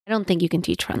I don't think you can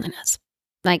teach friendliness.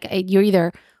 Like you're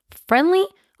either friendly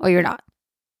or you're not.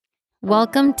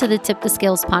 Welcome to the Tip the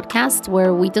Scales podcast,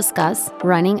 where we discuss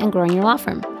running and growing your law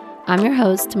firm. I'm your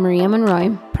host, Maria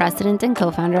Monroy, president and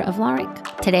co-founder of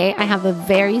LawRic. Today, I have a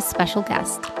very special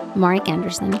guest, Mark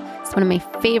Anderson. He's one of my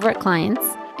favorite clients,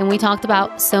 and we talked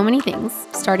about so many things,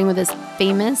 starting with his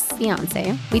famous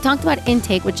fiance. We talked about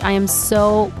intake, which I am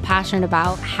so passionate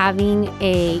about, having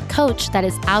a coach that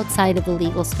is outside of the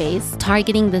legal space,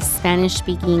 targeting the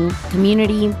Spanish-speaking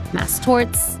community, mass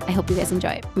torts. I hope you guys enjoy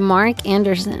it. Mark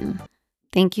Anderson,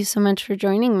 thank you so much for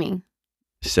joining me.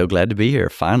 So glad to be here,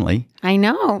 finally. I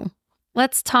know.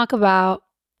 Let's talk about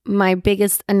my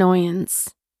biggest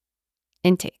annoyance,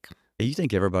 intake. You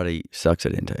think everybody sucks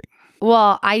at intake?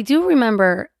 Well, I do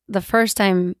remember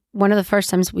one of the first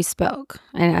times we spoke,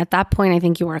 and at that point, I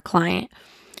think you were a client.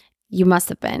 You must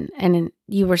have been. And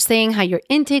you were saying how your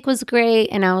intake was great,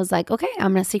 and I was like, okay,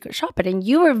 I'm going to secret shop it. And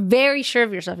you were very sure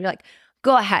of yourself. You're like,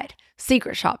 go ahead,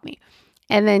 secret shop me.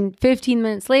 And then 15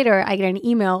 minutes later, I get an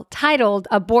email titled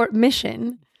Abort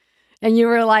Mission. And you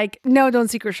were like, no, don't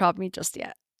secret shop me just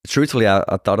yet. Truthfully, I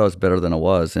thought I was better than I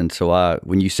was. And so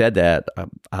when you said that,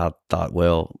 I thought,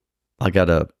 well, I got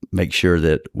to make sure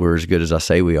that we're as good as I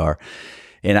say we are.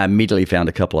 And I immediately found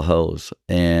a couple of holes.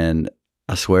 And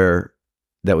I swear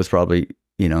that was probably,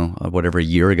 a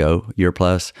year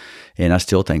plus. And I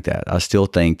still think that. I still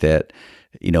think that,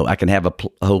 I can have a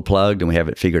hole plugged and we have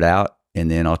it figured out. And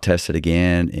then I'll test it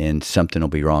again and something will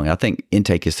be wrong. I think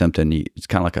intake is something, it's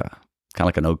kind of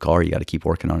like an old car. You got to keep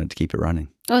working on it to keep it running.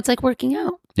 Oh, it's like working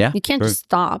out. Yeah. You can't just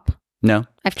stop. No.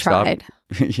 I've tried.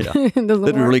 Yeah. It'd be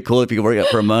really cool if you could work out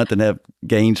for a month and have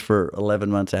gains for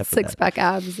 11 months after that. Six-pack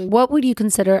abs. What would you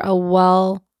consider a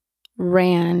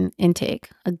well-ran intake,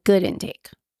 a good intake?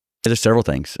 There's several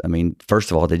things. I mean,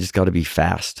 first of all, they just got to be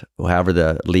fast. However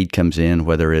the lead comes in,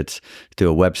 whether it's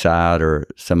through a website or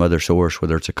some other source,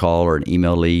 whether it's a call or an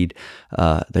email lead,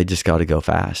 they just got to go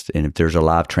fast. And if there's a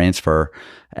live transfer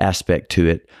aspect to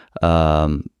it,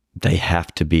 they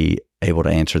have to be able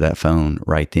to answer that phone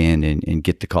right then and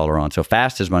get the caller on. So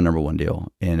fast is my number one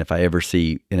deal. And if I ever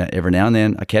see, every now and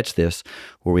then I catch this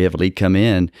where we have a lead come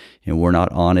in and we're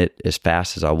not on it as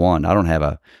fast as I want. I don't have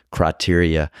a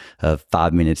criteria of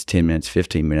 5 minutes, 10 minutes,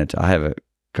 15 minutes. I have a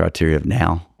criteria of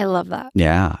now. I love that.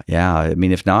 Yeah. I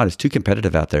mean, if not, it's too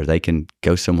competitive out there. They can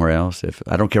go somewhere else.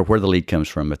 I don't care where the lead comes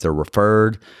from. If they're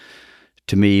referred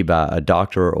to me by a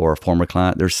doctor or a former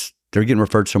client, they're getting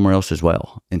referred somewhere else as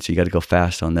well. And so you got to go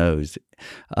fast on those.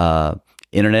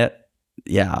 Internet,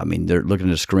 yeah, I mean, they're looking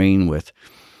at a screen with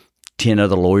 10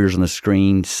 other lawyers on the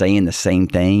screen saying the same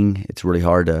thing. It's really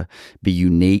hard to be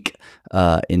unique.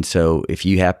 And so if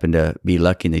you happen to be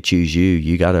lucky and they choose you,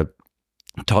 you got to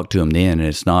talk to them then. And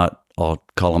it's not, I'll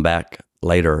call them back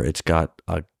later. It's got,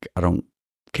 I don't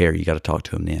care. You got to talk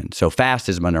to them then. So fast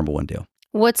is my number one deal.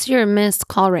 What's your missed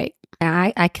call rate?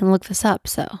 I can look this up,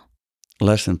 so.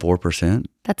 Less than 4%.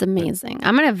 That's amazing.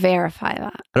 I'm going to verify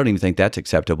that. I don't even think that's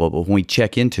acceptable, but when we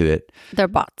check into it. They're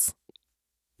bots.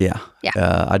 Yeah.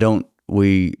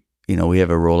 We have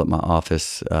a rule at my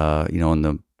office, when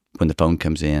the phone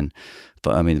comes in,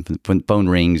 when the phone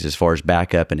rings as far as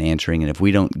backup and answering, and if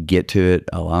we don't get to it,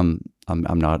 I'm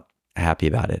not happy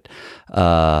about it.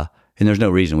 And there's no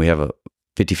reason. We have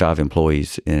 55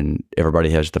 employees and everybody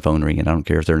has the phone ring, and I don't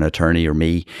care if they're an attorney or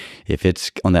me. If it's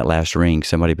on that last ring,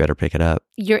 somebody better pick it up.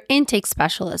 Your intake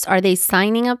specialists, are they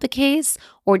signing up the case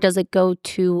or does it go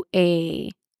to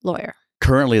a lawyer?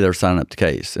 Currently, they're signing up the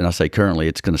case. And I say currently,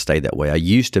 it's going to stay that way. I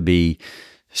used to be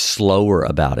slower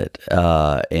about it,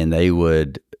 and they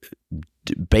would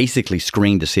basically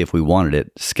screen to see if we wanted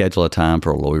it, schedule a time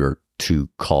for a lawyer to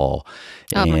call.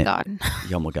 Oh my God.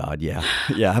 Oh my God. Yeah.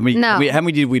 Yeah. How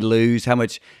many did we lose? How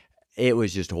much? It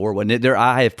was just horrible. And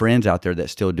I have friends out there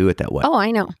that still do it that way. Oh, I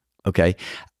know. Okay.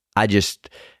 I just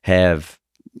have,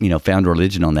 found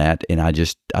religion on that. And I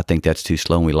think that's too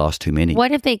slow and we lost too many.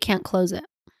 What if they can't close it?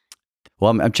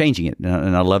 Well, I'm changing it,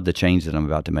 and I love the change that I'm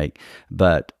about to make.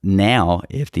 But now,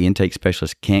 if the intake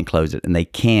specialist can't close it, and they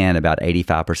can about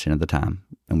 85% of the time,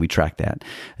 and we track that,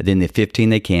 then the 15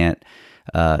 they can't,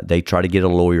 they try to get a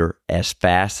lawyer as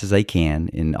fast as they can,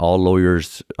 and all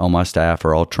lawyers on my staff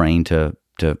are all trained to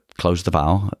close the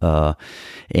file,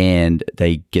 and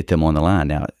they get them on the line.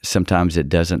 Now, sometimes it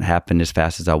doesn't happen as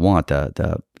fast as I want.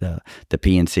 The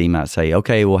PNC might say,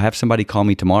 okay, we'll have somebody call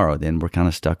me tomorrow. Then we're kind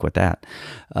of stuck with that.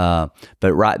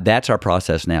 But that's our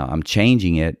process now. I'm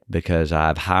changing it because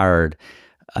I've hired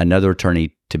another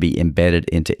attorney to be embedded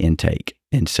into intake.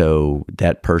 And so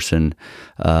that person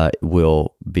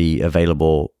will be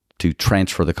available to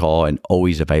transfer the call and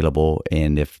always available.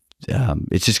 And if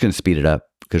it's just going to speed it up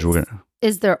because we're going to.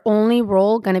 Is their only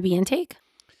role going to be intake?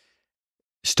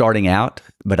 Starting out,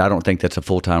 but I don't think that's a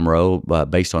full-time role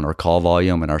based on our call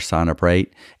volume and our sign-up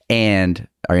rate. And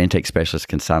our intake specialist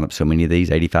can sign up so many of these,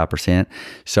 85%.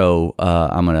 So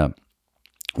I'm going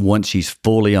to, once she's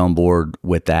fully on board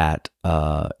with that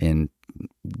and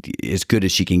as good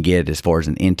as she can get as far as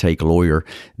an intake lawyer,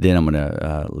 then I'm going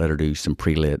to let her do some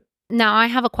pre-lit. Now, I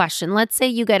have a question. Let's say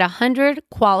you get 100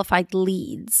 qualified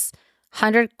leads,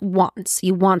 100 wants.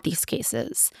 You want these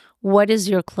cases. What is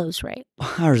your close rate?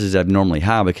 Ours is abnormally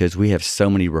high because we have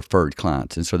so many referred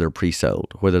clients, and so they're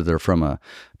pre-sold, whether they're from a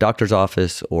doctor's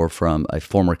office or from a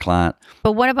former client.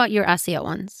 But what about your SEO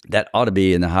ones? That ought to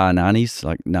be in the high 90s,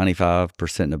 like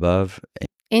 95% and above.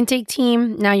 Intake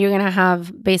team, now you're going to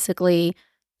have basically,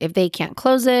 if they can't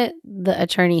close it, the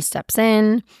attorney steps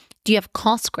in. Do you have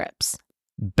call scripts?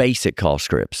 Basic call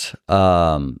scripts.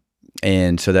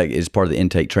 And so that is part of the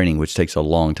intake training, which takes a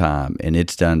long time. And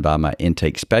it's done by my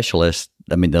intake specialist.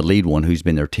 I mean, the lead one who's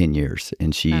been there 10 years.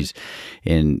 And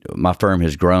and my firm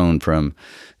has grown from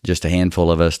just a handful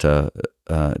of us to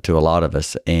a lot of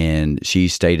us. And she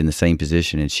stayed in the same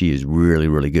position, and she is really,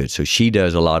 really good. So she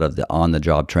does a lot of the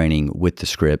on-the-job training with the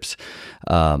scripts.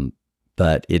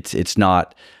 But it's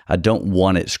not, I don't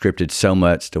want it scripted so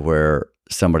much to where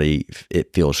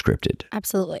it feels scripted.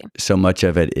 Absolutely. So much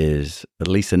of it is, at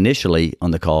least initially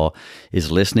on the call,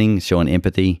 is listening, showing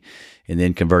empathy, and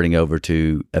then converting over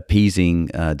to appeasing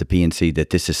the PNC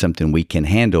that this is something we can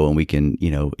handle, and we can,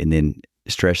 and then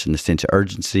stressing the sense of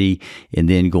urgency, and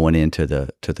then going into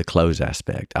the close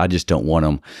aspect. I just don't want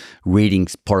them reading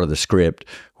part of the script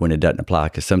when it doesn't apply,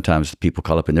 because sometimes people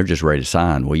call up and they're just ready to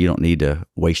sign. Well, you don't need to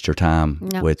waste your time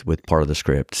with part of the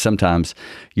script. Sometimes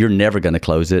you're never going to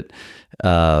close it,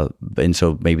 and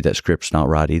so maybe that script's not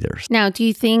right either. Now, do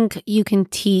you think you can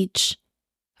teach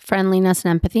friendliness and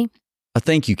empathy? I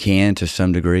think you can to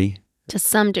some degree. To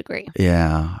some degree.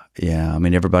 Yeah. I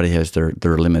mean, everybody has their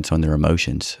limits on their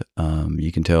emotions.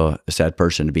 You can tell a sad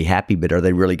person to be happy, but are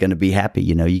they really going to be happy?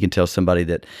 You can tell somebody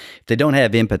that if they don't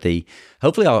have empathy,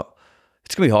 hopefully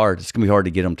it's going to be hard. It's going to be hard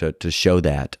to get them to show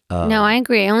that. No, I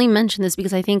agree. I only mention this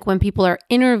because I think when people are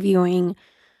interviewing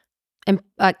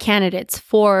candidates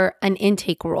for an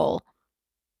intake role,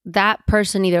 that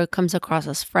person either comes across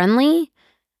as friendly,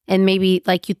 and maybe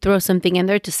like you throw something in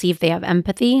there to see if they have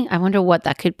empathy. I wonder what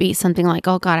that could be. Something like,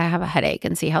 oh God, I have a headache,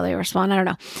 and see how they respond. I don't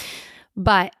know.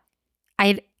 But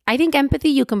I think empathy,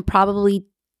 you can probably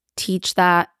teach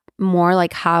that more,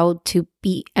 like how to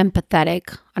be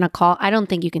empathetic on a call. I don't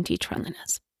think you can teach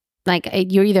friendliness. Like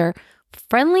you're either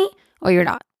friendly or you're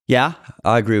not. Yeah,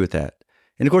 I agree with that.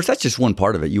 And of course, that's just one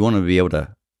part of it. You want to be able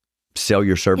to sell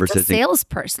your services. It's a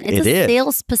salesperson. It's a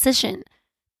sales position,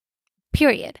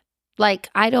 period. Like,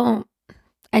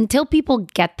 until people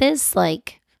get this,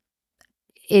 like,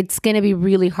 it's going to be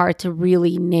really hard to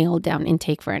really nail down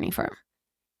intake for any firm.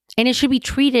 And it should be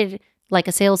treated like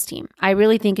a sales team. I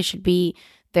really think it should be,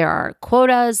 there are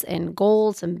quotas and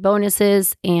goals and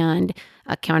bonuses and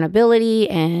accountability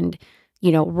and,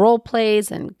 role plays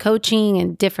and coaching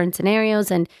and different scenarios.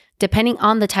 And depending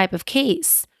on the type of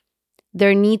case,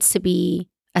 there needs to be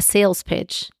a sales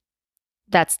pitch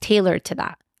that's tailored to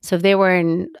that. So if they were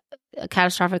in a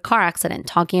catastrophic car accident,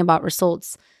 talking about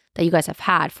results that you guys have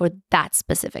had for that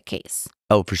specific case.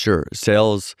 Oh, for sure.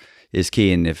 Sales is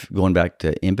key. And if going back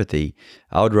to empathy,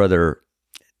 I would rather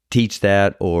teach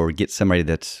that or get somebody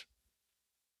that's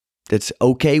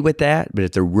okay with that. But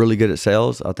if they're really good at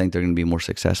sales, I think they're going to be more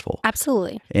successful.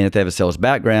 Absolutely. And if they have a sales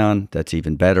background, that's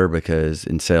even better, because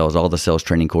in sales, all the sales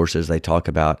training courses, they talk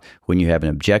about when you have an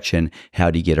objection,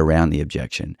 how do you get around the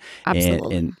objection?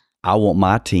 Absolutely. And I want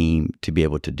my team to be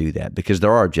able to do that, because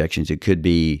there are objections. It could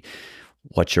be,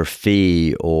 what's your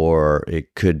fee? Or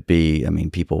it could be,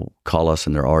 people call us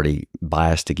and they're already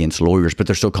biased against lawyers, but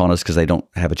they're still calling us because they don't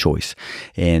have a choice.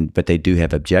 But they do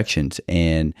have objections.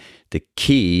 And the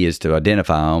key is to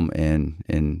identify them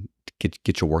and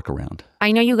get your work around.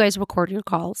 I know you guys record your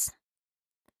calls.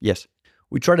 Yes.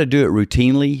 We try to do it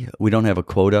routinely. We don't have a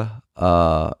quota.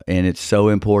 And it's so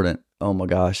important. Oh my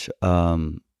gosh. I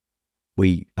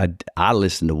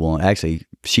listened to one. Actually,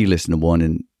 she listened to one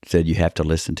and said, you have to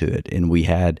listen to it. And we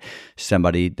had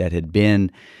somebody that had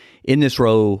been in this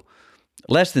role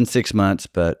less than 6 months,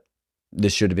 but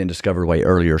this should have been discovered way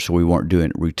earlier, so we weren't doing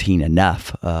it routine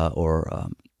enough.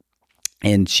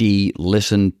 And she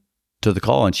listened to the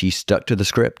call and she stuck to the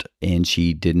script, and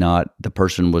she did not, the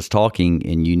person was talking,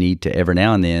 and you need to every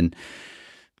now and then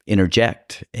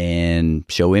interject and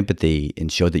show empathy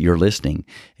and show that you're listening.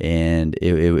 And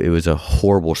it was a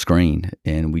horrible screen.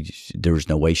 And there was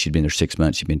no way she'd been there 6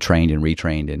 months. She'd been trained and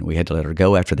retrained, and we had to let her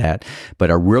go after that.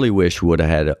 But I really wish we would have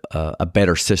had a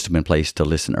better system in place to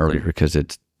listen earlier, because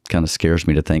it kind of scares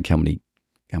me to think how many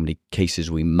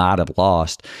cases we might have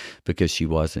lost because she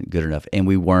wasn't good enough. And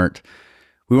we weren't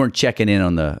checking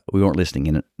in we weren't listening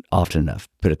in often enough,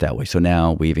 put it that way. So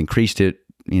now we've increased it.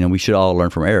 We should all learn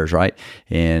from errors, right?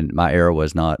 And my error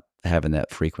was not having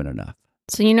that frequent enough.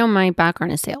 So my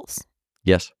background is sales.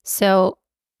 Yes. So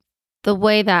the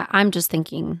way that I'm just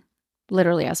thinking,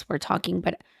 literally as we're talking,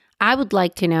 but I would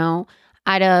like to know,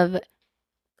 out of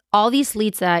all these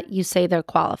leads that you say they're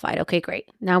qualified, okay, great.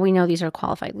 Now we know these are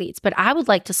qualified leads, but I would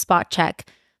like to spot check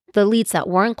the leads that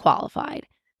weren't qualified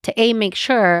to make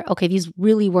sure, okay, these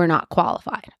really were not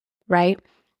qualified, right?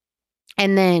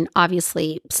 And then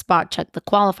obviously spot check the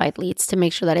qualified leads to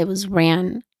make sure that it was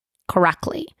ran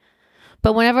correctly.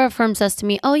 But whenever a firm says to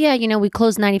me, oh yeah, we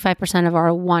closed 95% of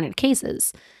our wanted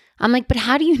cases, I'm like, but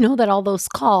how do you know that all those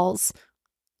calls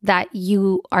that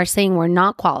you are saying were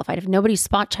not qualified, if nobody's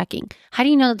spot checking, how do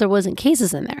you know that there wasn't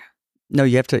cases in there? No,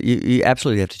 you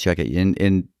absolutely have to check it.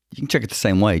 And you can check it the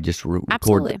same way. Just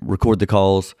record the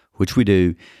calls, which we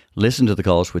do, listen to the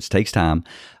calls, which takes time.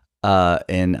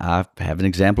 And I have an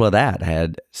example of that. I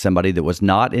had somebody that was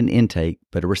not an intake,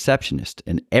 but a receptionist.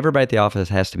 And everybody at the office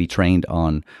has to be trained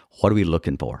on what are we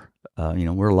looking for.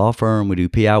 We're a law firm, we do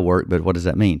PI work, but what does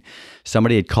that mean?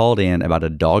 Somebody had called in about a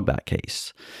dog bite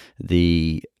case.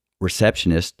 The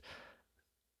receptionist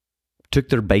took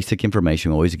their basic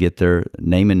information. We always get their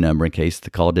name and number in case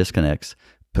the call disconnects,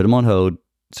 put them on hold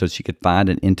so she could find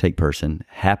an intake person.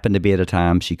 Happened to be at a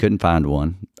time she couldn't find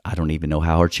one. I don't even know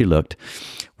how hard she looked.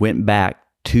 Went back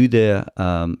to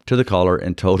the caller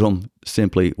and told them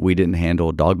simply, we didn't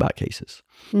handle dog bite cases.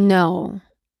 No,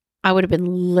 I would have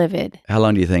been livid. How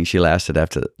long do you think she lasted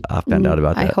after I found out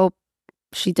about that? I hope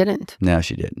she didn't. No,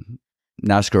 she didn't.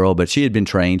 Nice girl, but she had been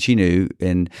trained. She knew,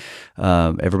 and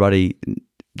everybody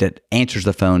that answers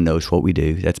the phone knows what we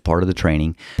do. That's part of the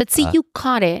training. But see, you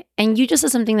caught it, and you just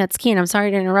said something that's key, and I'm sorry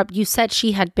to interrupt. You said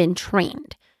she had been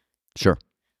trained. Sure.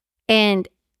 And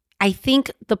I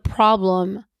think the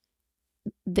problem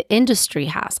the industry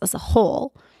has as a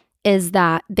whole is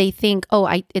that they think,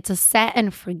 it's a set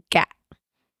and forget.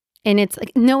 And it's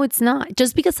like, no, it's not.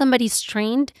 Just because somebody's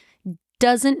trained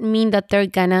doesn't mean that they're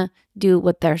gonna do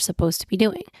what they're supposed to be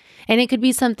doing. And it could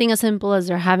be something as simple as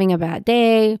they're having a bad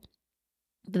day,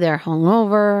 they're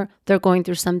hungover, they're going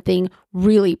through something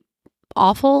really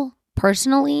awful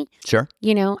personally. Sure.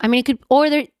 It could, or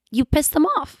you piss them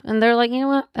off and they're like, you know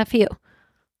what, F you.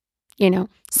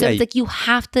 So it's like you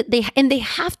have to, they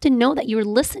have to know that you're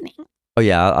listening. Oh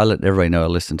yeah, I let everybody know I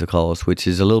listen to calls, which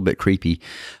is a little bit creepy.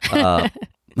 Well,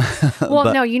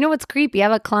 no, what's creepy? I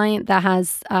have a client that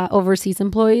has overseas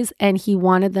employees, and he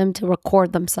wanted them to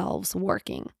record themselves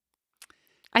working.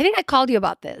 I think I called you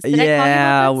about this. Did I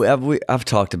call you about this? I've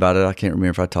talked about it. I can't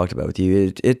remember if I talked about it with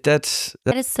you.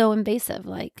 That is so invasive.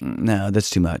 No, that's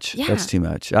too much. Yeah. That's too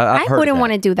much. I wouldn't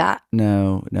want to do that.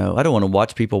 No, I don't want to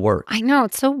watch people work. I know,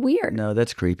 it's so weird. No,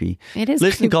 that's creepy. It is.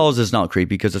 Listening calls is not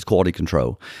creepy because it's quality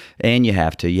control, and you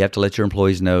have to let your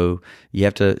employees know. You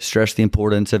have to stress the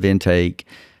importance of intake.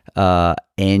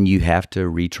 And you have to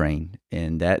retrain.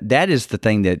 And that is the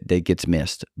thing that gets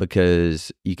missed,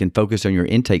 because you can focus on your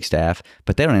intake staff,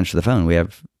 but they don't answer the phone. We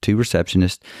have 2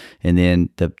 receptionists, and then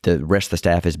the rest of the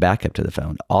staff is backup to the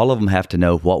phone. All of them have to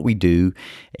know what we do.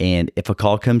 And if a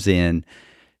call comes in,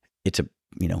 it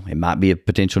might be a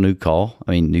potential new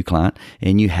client,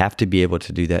 and you have to be able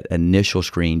to do that initial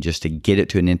screen just to get it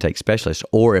to an intake specialist.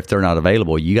 Or if they're not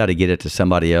available, you got to get it to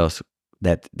somebody else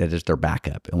that is their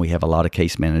backup. And we have a lot of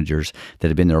case managers that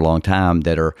have been there a long time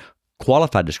that are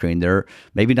qualified to screen. They're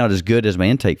maybe not as good as my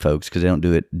intake folks because they don't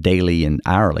do it daily and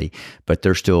hourly, but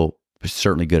they're still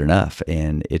certainly good enough.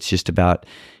 And it's just about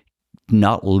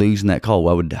not losing that call.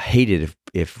 Well, I would hate it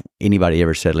if anybody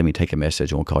ever said, let me take a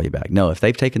message and we'll call you back. No, if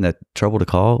they've taken the trouble to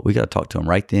call, we got to talk to them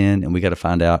right then, and we got to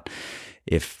find out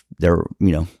if they're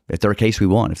a case we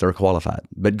want, if they're qualified.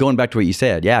 But going back to what you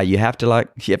said, yeah, you have to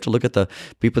look at the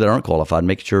people that aren't qualified,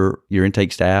 make sure your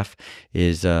intake staff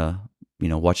is,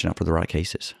 watching out for the right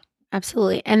cases.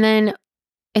 Absolutely. And then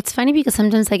it's funny because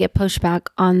sometimes I get pushback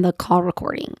on the call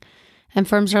recording, and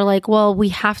firms are like, well, we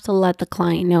have to let the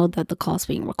client know that the call's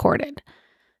being recorded.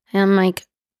 And I'm like,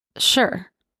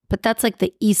 sure, but that's like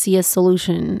the easiest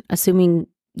solution, assuming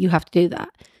you have to do that.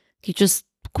 You just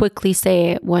quickly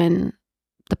say it when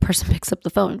the person picks up the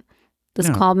phone. This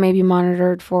call may be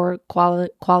monitored for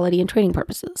quality and training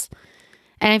purposes.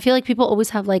 And I feel like people always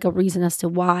have like a reason as to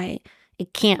why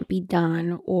it can't be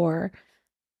done, or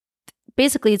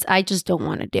basically it's I just don't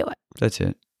want to do it. That's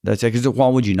it. Because why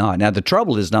would you not? Now, the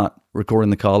trouble is not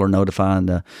recording the call or notifying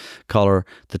the caller.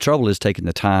 The trouble is taking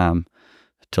the time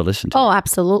to listen to it. Oh,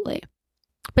 absolutely.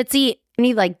 But see, you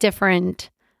need like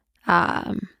different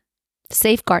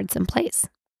safeguards in place.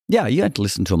 Yeah, you have to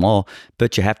listen to them all,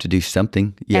 but you have to do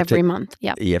something. Every month.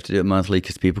 Yeah. You have to do it monthly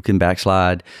because people can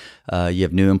backslide. You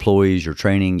have new employees, you're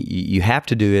training. You have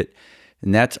to do it.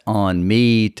 And that's on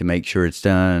me to make sure it's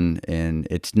done. And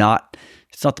it's not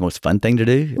the most fun thing to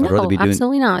do. No,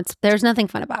 absolutely not. There's nothing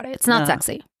fun about it. It's not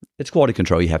sexy. It's quality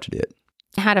control. You have to do it.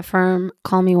 I had a firm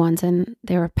call me once and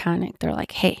they were panicked. They're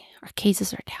like, hey, our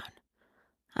cases are down.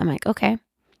 I'm like, okay.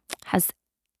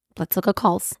 Let's look at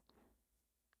calls.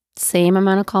 Same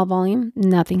amount of call volume.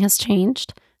 Nothing has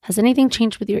changed. Has anything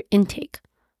changed with your intake?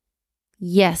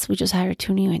 Yes, we just hired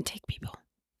 2 new intake people.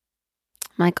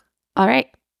 I'm like, all right,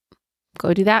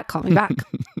 go do that. Call me back.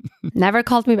 Never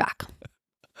called me back.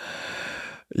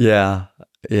 Yeah.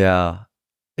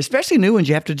 Especially new ones,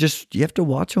 you have to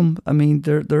watch them. I mean,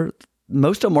 they're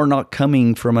most of them are not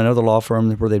coming from another law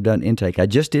firm where they've done intake. I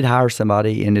just did hire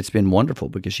somebody, and it's been wonderful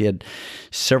because she had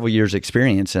several years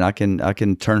experience, and I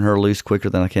can turn her loose quicker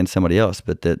than I can somebody else.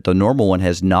 But the normal one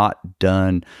has not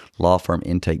done law firm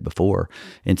intake before,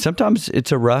 and sometimes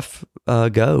it's a rough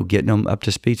go getting them up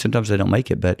to speed. Sometimes they don't make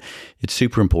it, but it's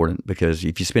super important because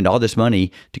if you spend all this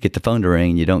money to get the phone to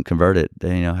ring and you don't convert it,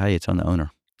 then hey, it's on the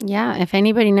owner. Yeah, if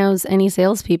anybody knows any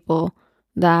salespeople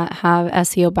that have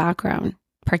SEO background,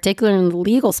 particularly in the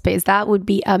legal space, that would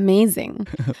be amazing.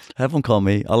 Have them call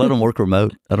me. I'll let them work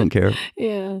remote. I don't care.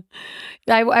 Yeah.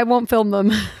 I won't film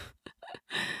them.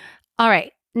 All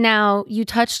right. Now, you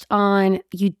touched on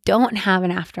you don't have an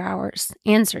after hours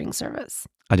answering service.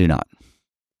 I do not.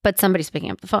 But somebody's picking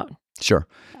up the phone. Sure.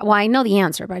 Well, I know the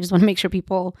answer, but I just want to make sure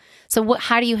people... So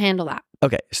how do you handle that?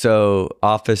 Okay. So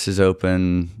office is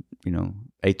open,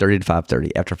 8:30 to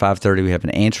 5:30. After 5:30, we have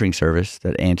an answering service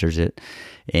that answers it.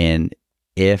 And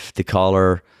if the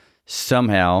caller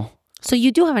somehow... So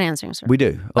you do have an answering service? We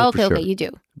do. Oh, okay, sure. Okay, you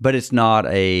do. But it's not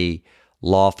a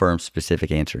law firm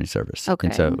specific answering service. Okay.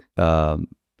 And so,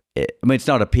 it's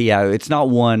not a PI. It's not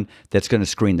one that's going to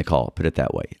screen the call, put it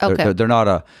that way. Okay. They're not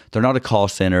a call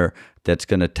center that's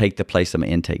going to take the place of an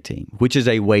intake team, which is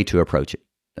a way to approach it.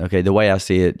 Okay, the way I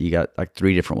see it, you got like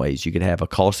 3 different ways. You could have a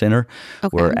call center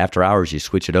where after hours you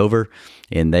switch it over,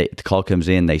 and the call comes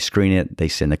in, they screen it, they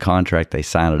send the contract, they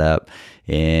sign it up,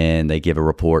 and they give a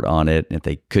report on it. And if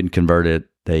they couldn't convert it,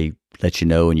 they let you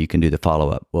know, and you can do the follow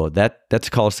up. Well, that's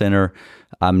a call center.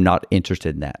 I'm not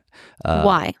interested in that.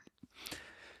 Why?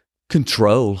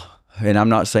 Control. And I'm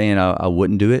not saying I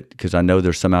wouldn't do it because I know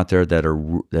there's some out there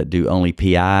that do only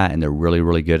PI and they're really,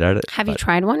 really good at it. Have you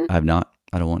tried one? I have not.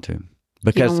 I don't want to.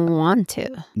 Because you don't want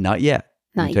to? Not yet.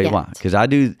 Not I'll tell yet. you why. Because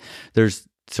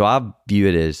so I view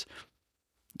it as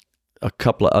a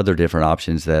couple of other different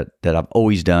options that I've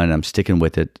always done. And I'm sticking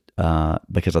with it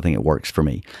because I think it works for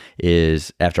me.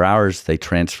 Is after hours, they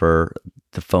transfer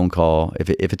the phone call. If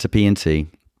it's a PNC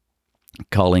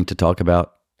calling to talk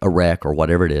about a wreck or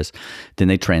whatever it is, then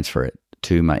they transfer it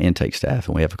to my intake staff.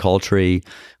 And we have a call tree.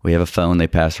 We have a phone they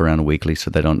pass around weekly so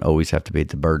they don't always have to be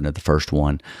the burden of the first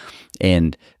one.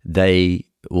 And they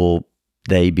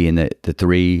being the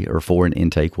 3 or 4 in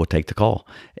intake will take the call,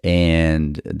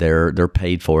 and they're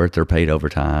paid for it. They're paid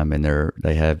overtime, and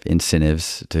they have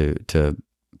incentives to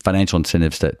financial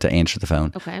incentives to answer the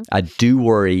phone. Okay. I do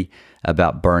worry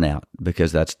about burnout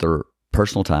because that's their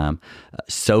personal time.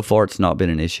 So far, it's not been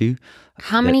an issue.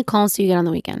 How many calls do you get on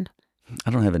the weekend?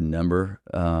 I don't have a number,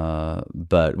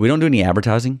 but we don't do any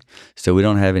advertising, so we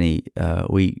don't have any.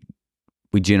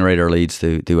 We generate our leads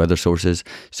through other sources,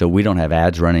 so we don't have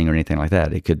ads running or anything like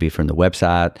that. It could be from the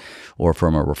website or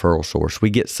from a referral source. We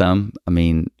get some.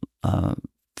 5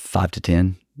 to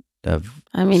 10 of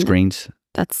screens.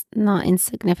 That's not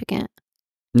insignificant.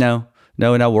 No,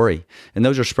 and I worry. And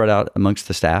those are spread out amongst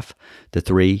the staff, the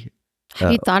 3.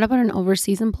 Have you thought about an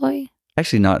overseas employee?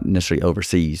 Actually, not necessarily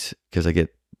overseas because I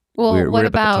get. Well, we're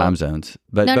about time zones?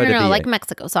 But no, like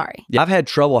Mexico. Sorry. Yeah, I've had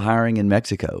trouble hiring in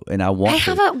Mexico, and I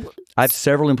have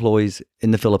several employees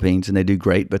in the Philippines, and they do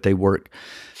great, but they're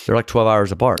like 12 hours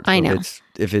apart. So I know.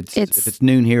 If it's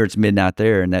noon here, it's midnight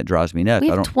there, and that drives me nuts. We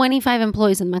have 25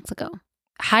 employees in Mexico.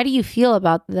 How do you feel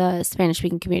about the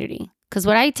Spanish-speaking community? Because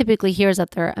what I typically hear is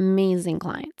that they're amazing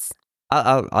clients.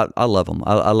 I love them.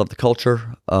 I love the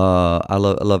culture. I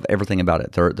love everything about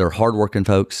it. They're hardworking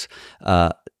folks.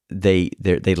 They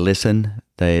listen.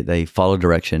 They follow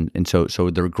direction, and so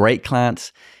they're great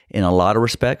clients in a lot of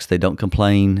respects. They don't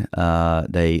complain.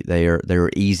 They're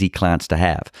easy clients to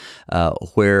have.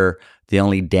 Where The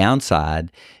only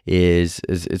downside is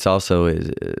it's also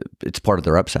it's part of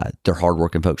their upside. They're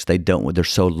hardworking folks. They're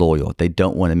so loyal. They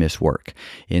don't want to miss work.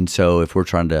 And so if we're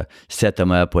trying to set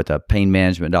them up with a pain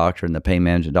management doctor and the pain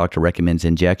management doctor recommends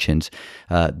injections,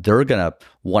 they're going to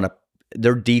want to,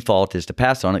 their default is to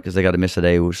pass on it because they got to miss a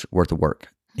day's worth of work.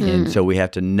 And so we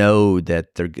have to know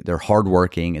that they're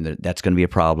hardworking and that's going to be a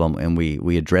problem. And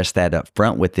we address that up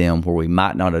front with them where we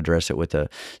might not address it with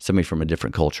somebody from a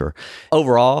different culture.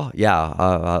 Overall, yeah,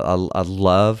 I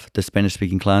love the Spanish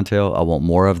speaking clientele. I want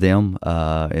more of them.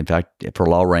 In fact, for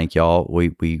Law Rank, y'all,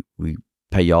 we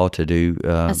pay y'all to do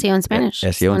SEO in Spanish.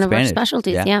 SEO in one Spanish. Of our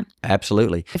specialties. Yeah,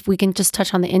 absolutely. If we can just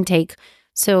touch on the intake.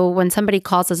 So when somebody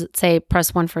calls, does it say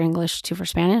press 1 for English, 2 for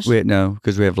Spanish? No,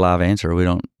 because we have live answer. We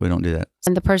don't do that.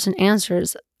 And the person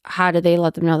answers, how do they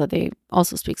let them know that they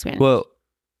also speak Spanish? Well,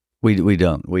 we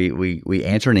don't. We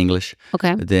answer in English.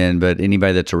 Okay. But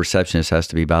anybody that's a receptionist has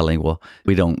to be bilingual.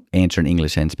 We don't answer in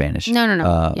English and Spanish.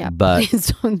 No. But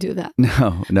please don't do that.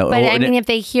 No. But I mean, if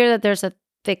they hear that there's a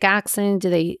thick accent, do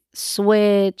they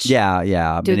switch?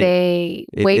 Yeah. Do they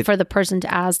wait for the person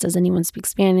to ask, does anyone speak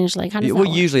Spanish? Like, how does that work?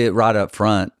 Usually right up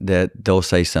front that they'll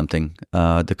say something.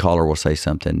 The caller will say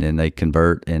something and they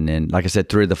convert. And then, like I said,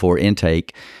 3 of the 4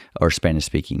 intake are Spanish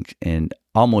speaking. And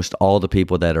almost all the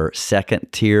people that are second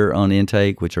tier on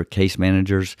intake, which are case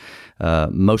managers,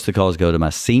 most of the calls go to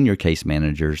my senior case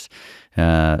managers.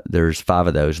 There's 5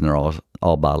 of those and they're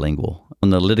all bilingual. On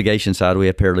the litigation side, we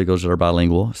have paralegals that are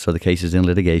bilingual. So the cases in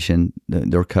litigation,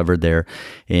 they're covered there.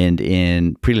 And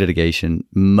in pre-litigation,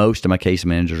 most of my case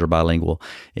managers are bilingual.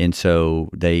 And so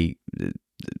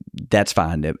that's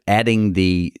fine. Adding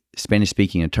the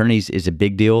Spanish-speaking attorneys is a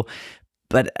big deal.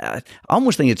 But I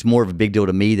almost think it's more of a big deal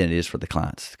to me than it is for the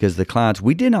clients. Because the clients,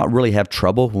 we did not really have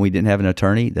trouble when we didn't have an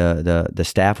attorney. The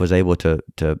staff was able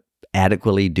to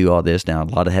adequately do all this. Now, a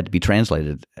lot of it had to be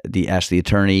translated. Ask the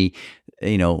attorney,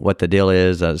 what the deal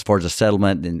is as far as a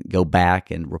settlement, and go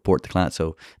back and report the client.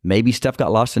 So maybe stuff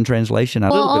got lost in translation.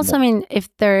 Well, also, I mean, if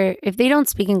they don't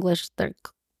speak English, they're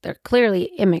clearly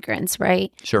immigrants,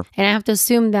 right? Sure. And I have to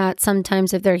assume that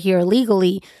sometimes if they're here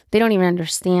legally, they don't even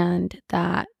understand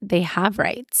that they have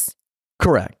rights.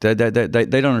 Correct. They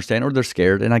don't understand, or they're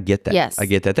scared, and I get that. Yes. I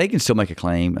get that. They can still make a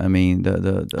claim. I mean,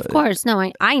 of course,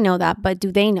 no, I know that, but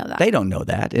do they know that? They don't know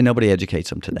that, and nobody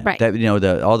educates them to that. Right.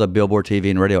 All the billboard,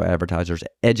 TV, and radio advertisers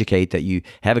educate that you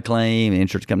have a claim, and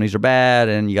insurance companies are bad,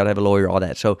 and you got to have a lawyer, all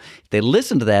that. So if they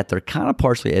listen to that, they're kind of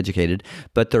partially educated,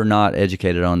 but they're not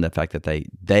educated on the fact that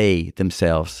they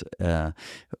themselves,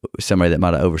 somebody that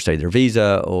might have overstayed their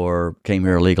visa or came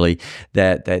here illegally,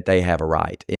 that they have a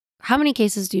right. How many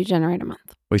cases do you generate a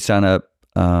month? We sign up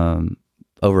over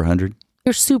 100.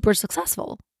 You're super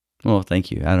successful. Well, thank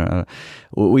you. I don't know.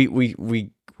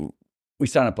 We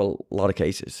sign up a lot of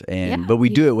cases, but we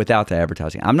do it without the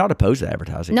advertising. I'm not opposed to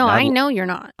advertising. No, I know you're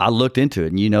not. I looked into it,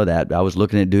 and you know that. I was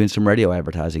looking at doing some radio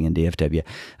advertising in DFW.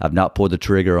 I've not pulled the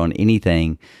trigger on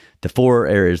anything. The 4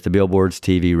 areas, the billboards,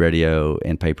 TV, radio,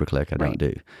 and pay-per-click, I don't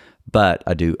do. But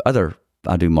I do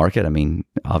market. I mean,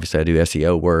 obviously I do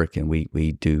SEO work, and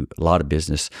we do a lot of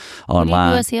business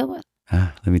online. What do you do SEO with?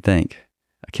 Let me think.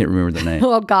 I can't remember the name.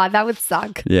 Oh God, that would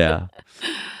suck. Yeah.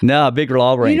 No, a big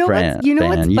Law Rank fan. You know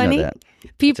what's funny? Know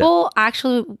People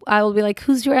actually, I will be like,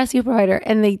 who's your SEO provider?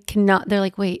 And they cannot, they're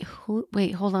like, wait, hold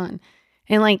on.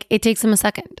 And like, it takes them a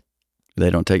second. They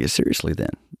don't take it seriously then.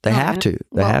 They have to.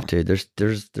 They have to.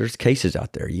 There's cases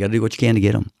out there. You got to do what you can to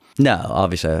get them. No,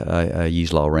 obviously I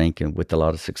use Law Rank and with a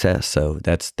lot of success. So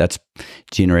that's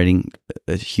generating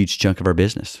a huge chunk of our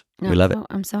business. We love it.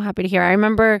 I'm so happy to hear. I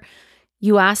remember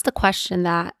you asked a question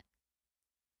that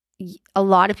a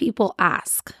lot of people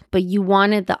ask, but you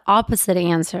wanted the opposite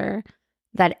answer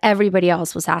that everybody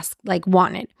else was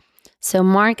wanted. So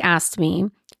Mark asked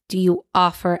me, do you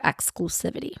offer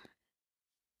exclusivity?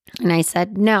 And I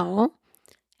said, no.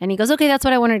 And he goes, okay, that's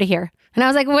what I wanted to hear. And I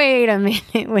was like, wait a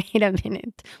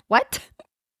minute. What?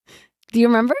 Do you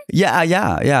remember?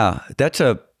 Yeah.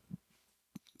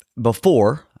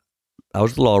 Before I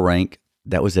was at Law Rank,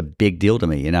 that was a big deal to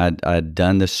me. And I'd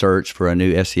done the search for a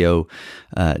new SEO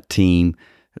team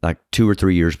like 2 or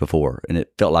 3 years before. And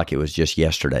it felt like it was just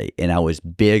yesterday. And I was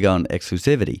big on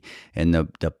exclusivity. And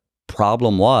the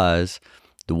problem was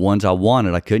the ones I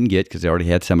wanted, I couldn't get because they already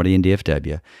had somebody in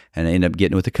DFW. And I ended up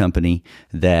getting with a company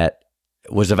that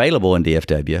was available in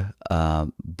DFW,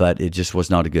 but it just was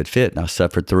not a good fit. And I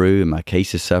suffered through, and my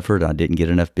cases suffered. I didn't get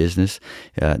enough business.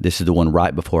 This is the one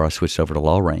right before I switched over to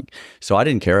Law Rank. So I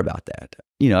didn't care about that.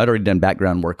 I'd already done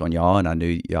background work on y'all, and I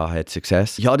knew y'all had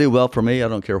success. Y'all do well for me. I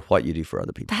don't care what you do for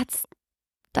other people.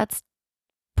 That's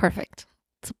perfect.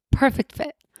 It's a perfect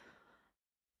fit.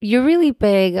 You're really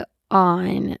big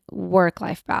on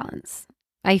work-life balance.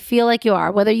 I feel like you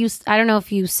are. I don't know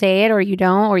if you say it or you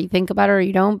don't, or you think about it or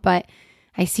you don't, but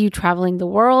I see you traveling the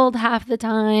world half the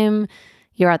time.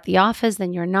 You're at the office,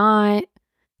 then you're not.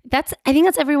 I think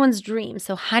that's everyone's dream.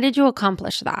 So how did you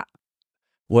accomplish that?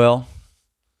 Well,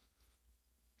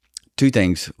 two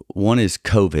things. One is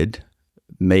COVID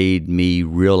made me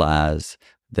realize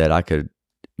that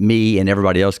me and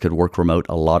everybody else could work remote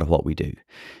a lot of what we do.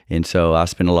 And so I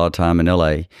spent a lot of time in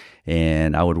LA,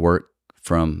 and I would work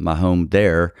from my home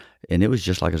there, and it was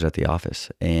just like I was at the office.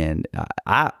 And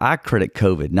I credit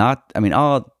COVID,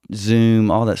 all Zoom,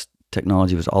 all that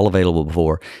technology was all available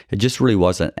before. It just really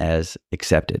wasn't as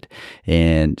accepted.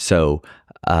 And so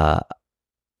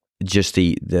just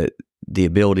the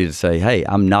ability to say, hey,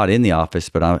 I'm not in the office,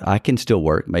 but I can still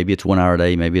work. Maybe it's 1 hour a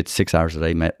day, maybe it's 6 hours a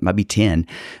day, might be 10,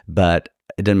 but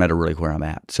it doesn't matter really where I'm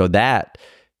at. So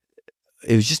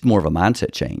it was just more of a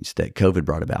mindset change that COVID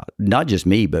brought about. Not just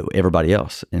me, but everybody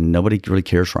else. And nobody really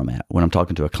cares where I'm at. When I'm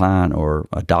talking to a client or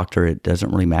a doctor, it doesn't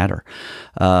really matter.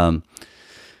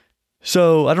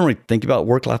 So I don't really think about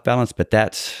work-life balance, but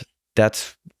that's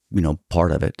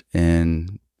part of it.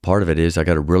 And part of it is I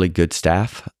got a really good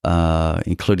staff,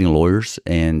 including lawyers.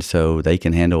 And so they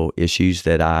can handle issues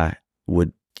that I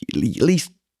would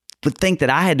think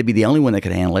that I had to be the only one that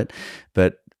could handle it.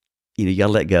 But you got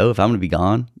to let go. If I'm going to be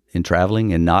gone and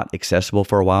traveling and not accessible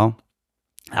for a while,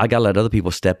 I got to let other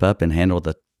people step up and handle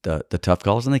the tough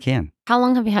calls, and they can. How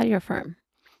long have you had your firm?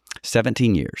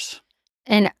 17 years.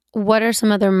 And what are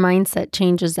some other mindset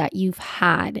changes that you've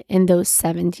had in those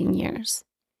 17 years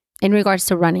in regards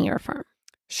to running your firm?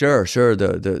 Sure.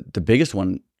 The biggest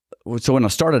one. So when I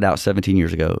started out 17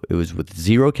 years ago, it was with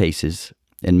 0 cases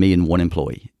and me and 1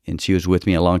 employee. And she was with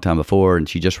me a long time before, and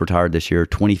she just retired this year,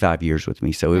 25 years with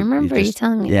me. So I remember you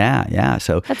telling me. Yeah.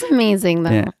 So that's amazing,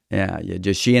 though. Yeah.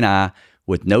 Just she and I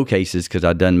with no cases, because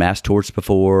I'd done mass torts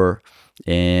before,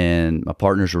 and my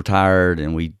partner's retired,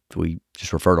 and we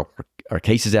just referred our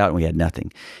cases out, and we had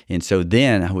nothing. And so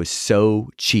then I was so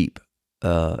cheap.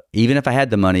 Even if I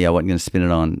had the money, I wasn't going to spend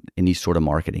it on any sort of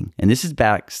marketing. And this is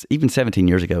back even 17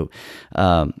 years ago.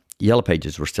 Yellow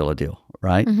Pages were still a deal,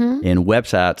 right? Mm-hmm. And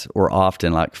websites were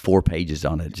often like 4 pages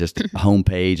on it, just a home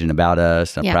page and about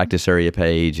us, a practice area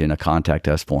page, and a contact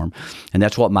us form. And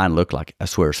that's what mine looked like. I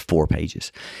swear it's 4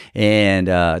 pages. And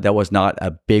that was not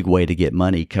a big way to get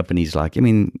money. Companies there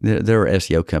are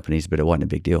SEO companies, but it wasn't a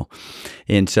big deal.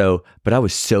 And so, but I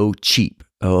was so cheap.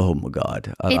 Oh my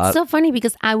God. It's so funny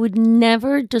because I would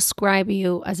never describe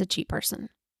you as a cheap person.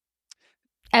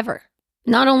 Ever.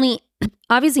 Not only,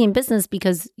 obviously in business,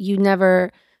 because you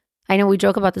never, I know we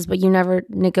joke about this, but you never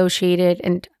negotiated.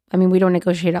 And we don't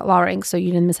negotiate at Law Rank, so you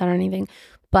didn't miss out on anything.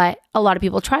 But a lot of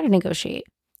people try to negotiate.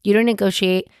 You don't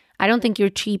negotiate. I don't think you're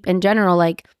cheap in general.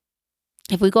 Like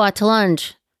if we go out to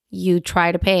lunch, you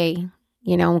try to pay,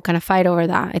 kind of fight over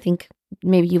that. I think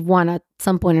maybe you've won at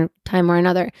some point in time or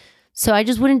another. So I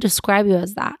just wouldn't describe you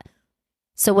as that.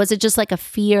 So was it just like a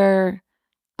fear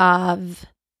of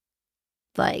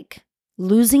like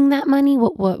losing that money?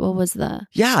 What was the?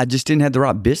 Yeah, I just didn't have the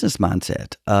right business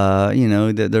mindset.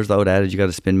 There's the old adage, you got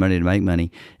to spend money to make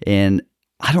money. And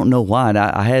I don't know why.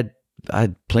 I had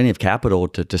plenty of capital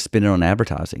to spend it on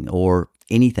advertising or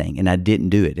anything, and I didn't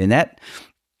do it. And that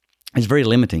is very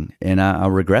limiting, and I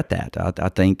regret that. I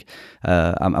think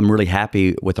I'm really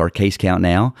happy with our case count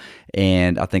now,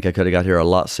 and I think I could have got here a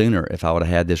lot sooner if I would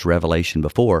have had this revelation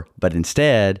before. But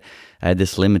instead, I had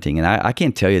this limiting, and I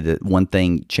can't tell you that one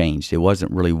thing changed. It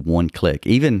wasn't really one click.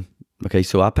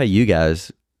 So I pay you guys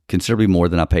considerably more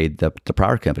than I paid the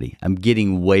prior company. I'm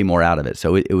getting way more out of it.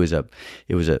 So it was a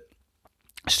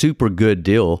super good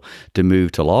deal to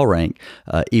move to Law Rank,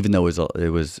 even though it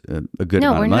was a good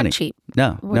amount of money. No, we're not cheap.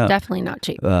 No, we're definitely not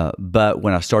cheap. But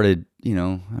when I started,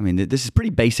 this is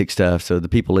pretty basic stuff, so the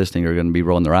people listening are going to be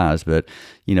rolling their eyes. But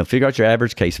figure out your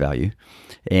average case value,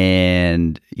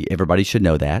 and everybody should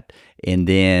know that. And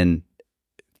then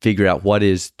figure out what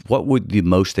would be the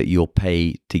most that you'll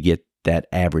pay to get that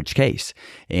average case,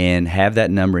 and have that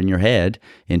number in your head,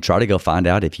 and try to go find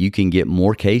out if you can get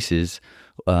more cases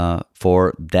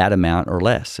for that amount or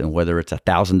less, and whether it's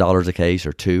 $1,000 a case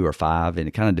or 2 or 5, and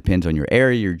it kind of depends on your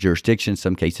area, your jurisdiction.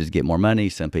 Some cases get more money,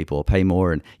 some people will pay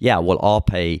more, and we'll all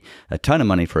pay a ton of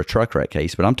money for a truck wreck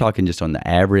case, but I'm talking just on the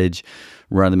average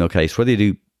run-of-the-mill case. Whether you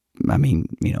do,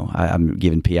 I'm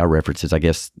giving PI references. I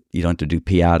guess you don't have to do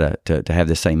PI to have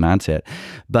the same mindset,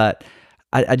 but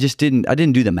I just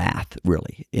didn't do the math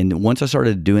really. And once I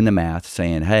started doing the math,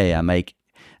 saying, hey, I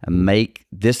make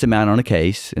this amount on a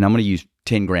case, and I'm going to use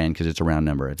 $10,000 because it's a round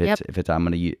number. If I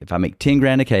make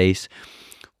 $10,000 a case,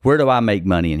 where do I make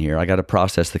money in here? I got to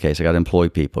process the case. I got to employ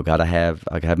people. I have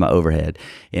my overhead,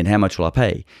 and how much will I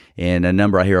pay? And a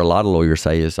number I hear a lot of lawyers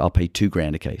say is, I'll pay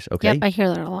 $2,000 a case. Okay. Yep, I hear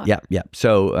that a lot. Yep.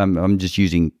 So I'm just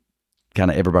using kind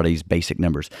of everybody's basic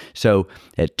numbers. So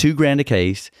at $2,000 a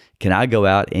case, can I go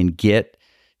out and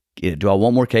do I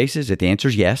want more cases? If the answer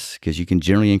is yes, because you can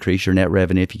generally increase your net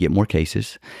revenue if you get more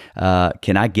cases.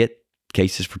 Can I get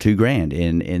cases for $2,000?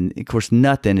 And of course,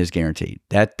 nothing is guaranteed.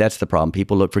 That's the problem.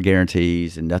 People look for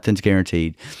guarantees, and nothing's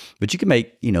guaranteed. But you can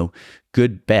make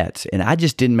good bets, and I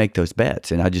just didn't make those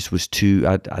bets, and I just was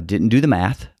I didn't do the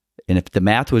math. And if the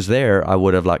math was there, I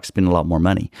would have spent a lot more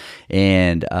money.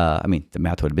 And the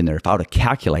math would have been there if I would have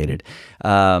calculated.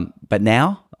 But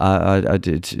now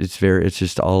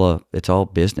it's all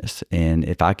business. And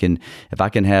if I can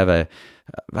have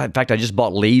in fact, I just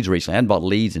bought leads recently. I hadn't bought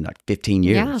leads in 15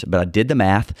 years, but I did the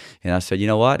math, and I said, you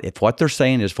know what? If what they're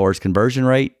saying as far as conversion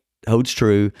rate holds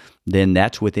true, then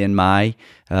that's within my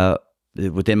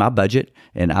budget,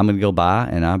 and I'm going to go buy,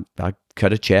 and I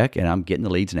cut a check, and I'm getting the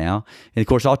leads now. And of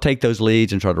course, I'll take those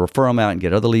leads and try to refer them out and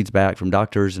get other leads back from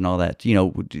doctors and all that.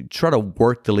 Try to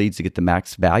work the leads to get the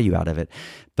max value out of it.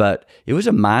 But it was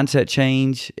a mindset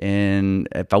change, and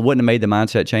if I wouldn't have made the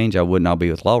mindset change, I would not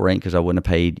be with LawRank, because I wouldn't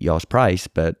have paid y'all's price.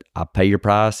 But I pay your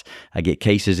price, I get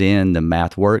cases in, the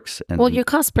math works. And your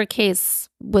cost per case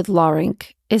with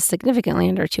LawRank is significantly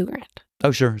under $2,000.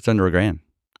 Oh, sure, it's under $1,000.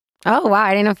 Oh wow,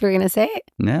 I didn't know if you were going to say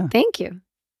it. Yeah, thank you.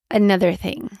 Another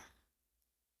thing,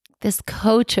 this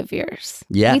coach of yours.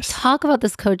 Yes, you talk about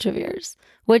this coach of yours,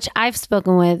 which I've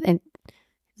spoken with, and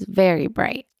he's very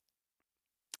bright.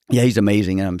 Yeah, he's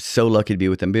amazing. And I'm so lucky to be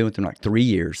with him. Been with him 3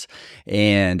 years.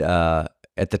 And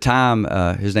at the time,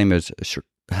 his name is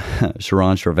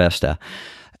Sharon Shrivesta.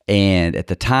 And at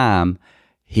the time,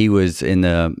 he was in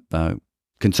the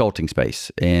consulting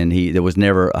space. And there was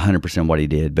never 100% what he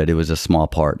did, but it was a small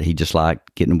part. He just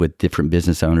liked getting with different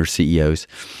business owners, CEOs.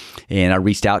 And I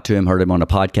reached out to him, heard him on a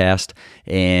podcast,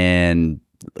 and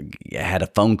had a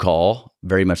phone call,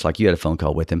 very much like you had a phone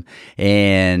call with him,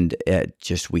 and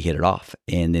we hit it off.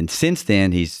 And then since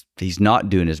then, he's not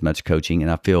doing as much coaching, and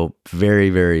I feel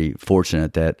very, very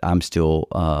fortunate that I'm still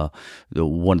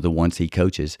one of the ones he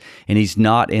coaches. And he's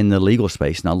not in the legal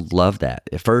space, and I love that.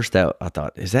 At first, I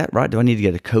thought, is that right? Do I need to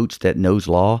get a coach that knows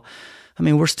law? I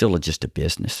mean, we're still just a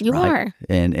business. You right? are.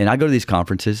 And I go to these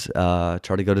conferences, try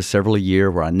to go to several a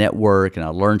year, where I network and I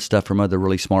learn stuff from other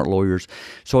really smart lawyers.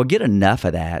 So I get enough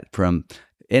of that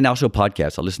and also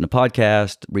podcasts. I listen to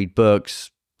podcasts, read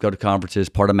books, go to conferences,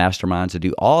 part of masterminds. I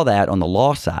do all that on the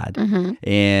law side. Mm-hmm.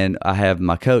 And I have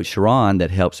my coach, Sharon,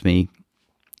 that helps me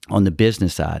on the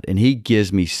business side. And he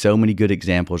gives me so many good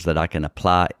examples that I can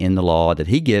apply in the law that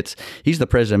he's the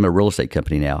president of a real estate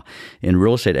company now. And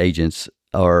real estate agents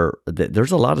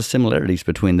there's a lot of similarities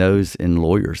between those and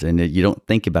lawyers, and you don't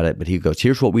think about it, but he goes,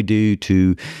 here's what we do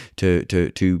to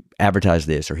advertise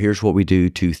this, or here's what we do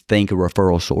to think a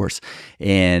referral source.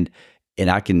 And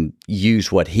I can use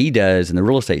what he does in the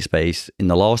real estate space, in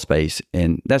the law space,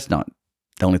 and that's not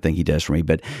the only thing he does for me,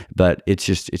 but it's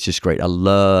just great. I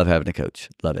love having a coach.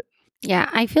 Love it. Yeah,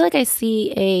 I feel like I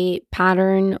see a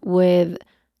pattern with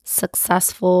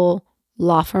successful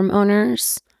law firm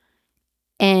owners.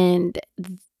 And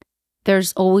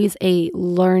there's always a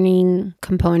learning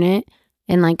component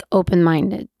and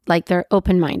open-minded. They're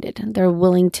open-minded. They're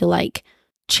willing to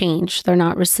change. They're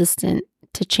not resistant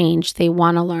to change. They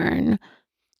want to learn.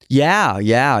 Yeah.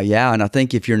 And I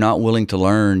think if you're not willing to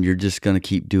learn, you're just going to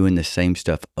keep doing the same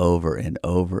stuff over and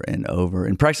over and over.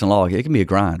 And practicing law, it can be a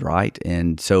grind, right?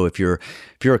 And so if you're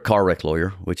a car wreck lawyer,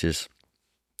 which is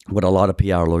what a lot of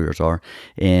PR lawyers are,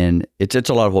 and it's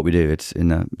a lot of what we do. It's in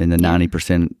the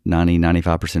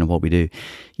 95% of what we do.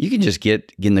 You can just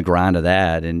get in the grind of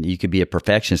that, and you could be a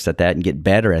perfectionist at that and get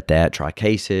better at that, try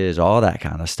cases, all that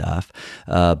kind of stuff.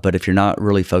 But if you're not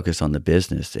really focused on the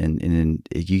business, and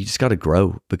you just got to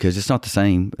grow, because it's not the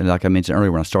same. And like I mentioned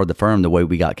earlier, when I started the firm, the way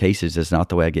we got cases is not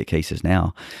the way I get cases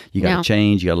now. You got to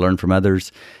change. You got to learn from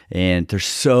others, and there's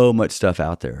so much stuff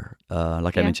out there. I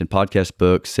mentioned, podcasts,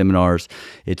 books, seminars.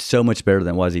 It's so much better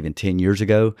than it was even 10 years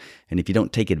ago. And if you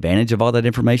don't take advantage of all that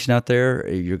information out there,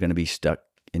 you're going to be stuck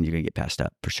and you're going to get passed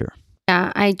up for sure.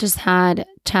 Yeah, I just had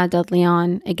Chad Dudley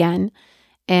on again,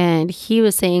 and he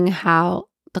was saying how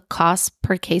the cost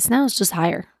per case now is just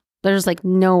higher. There's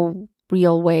no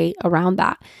real way around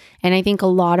that. And I think a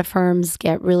lot of firms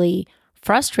get really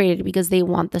frustrated because they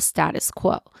want the status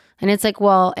quo. And it's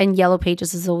and Yellow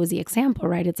Pages is always the example,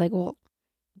 right? It's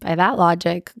by that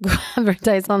logic, go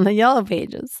advertise on the Yellow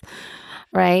Pages,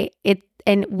 right?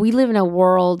 And we live in a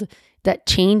world that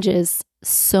changes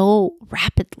so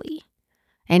rapidly.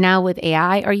 And now with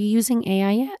AI, are you using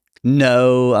AI yet?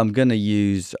 No, I'm going to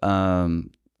use,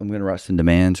 I'm going to write some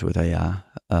demands with AI.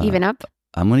 Even Up?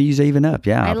 I'm going to use Even Up.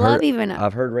 Yeah. I love Even Up.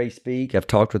 I've heard Ray speak. I've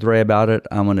talked with Ray about it.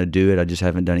 I'm going to do it. I just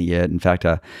haven't done it yet. In fact,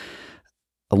 I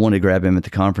want to grab him at the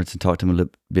conference and talk to him a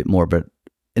little bit more, but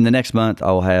in the next month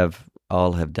I'll have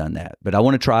done that. But I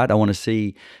want to try it. I want to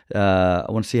see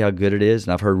how good it is.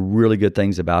 And I've heard really good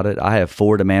things about it. I have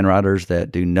 4 demand writers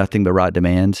that do nothing but write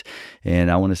demands. And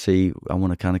I want to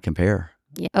kind of compare.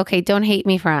 Yeah. Okay. Don't hate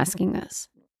me for asking this.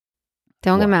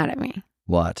 Don't get mad at me.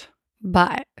 What?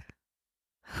 But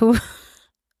who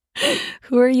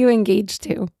are you engaged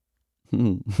to?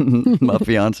 My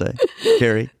fiance,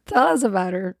 Carrie. Tell us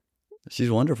about her.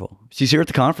 She's wonderful. She's here at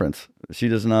the conference.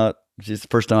 She's the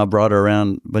first time I brought her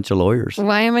around a bunch of lawyers.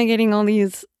 Why am I getting all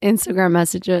these Instagram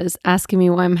messages asking me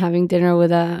why I'm having dinner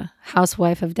with a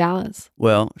housewife of Dallas?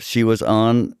 Well, she was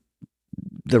on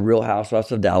The Real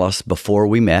Housewives of Dallas before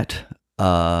we met.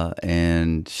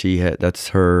 And she has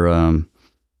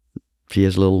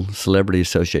a little celebrity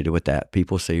associated with that.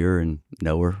 People see her and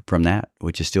know her from that,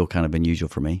 which is still kind of unusual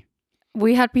for me.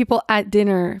 We had people at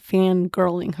dinner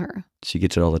fangirling her. She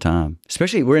gets it all the time.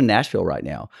 Especially, we're in Nashville right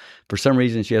now. For some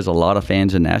reason, she has a lot of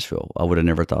fans in Nashville. I would have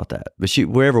never thought that. But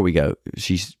wherever we go,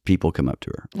 people come up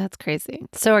to her. That's crazy.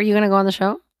 So are you going to go on the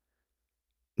show?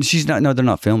 She's not. No, they're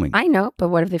not filming. I know, but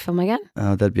what if they film again?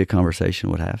 That'd be a conversation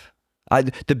we'd have.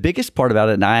 The biggest part about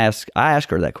it, and I asked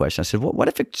her that question. I said, what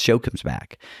if a show comes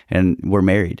back and we're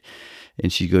married?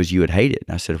 And she goes, you would hate it.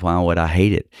 And I said, why would I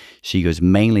hate it? She goes,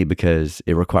 mainly because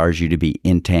it requires you to be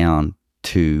in town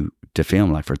to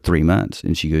film like for 3 months.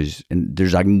 And she goes, and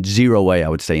there's like zero way I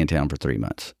would stay in town for 3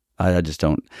 months. I just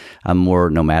don't. I'm more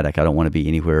nomadic. I don't want to be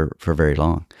anywhere for very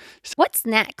long. What's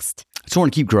next? I just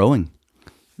want to keep growing.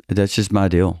 That's just my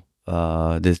deal.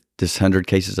 This 100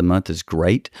 cases a month is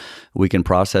great. We can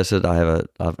process it.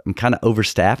 I'm kind of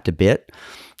overstaffed a bit,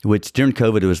 which during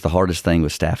COVID, it was the hardest thing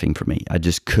with staffing for me. I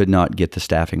just could not get the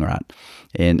staffing right.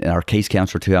 And our case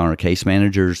counts were too high on our case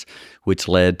managers, which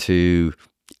led to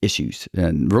issues,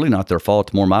 and really not their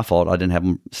fault, more my fault. I didn't have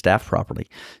them staffed properly.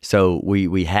 So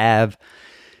we have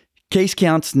case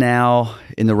counts now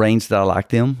in the range that I like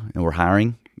them, and we're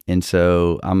hiring. And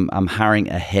so I'm hiring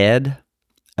ahead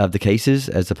of the cases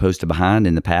as opposed to behind.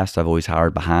 In the past, I've always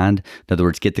hired behind. In other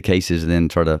words, get the cases and then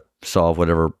try to solve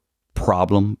whatever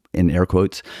problem, in air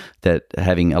quotes, that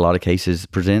having a lot of cases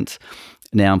presents.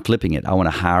 Now I'm flipping it. I want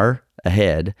to hire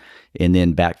ahead and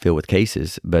then backfill with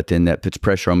cases, but then that puts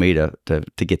pressure on me to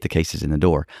get the cases in the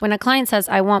door. When a client says,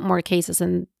 I want more cases,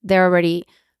 and they're already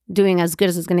doing as good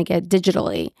as it's going to get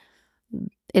digitally,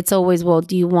 it's always, well,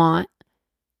 do you want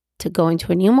to go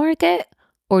into a new market,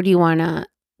 or do you want to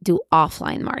do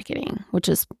offline marketing, which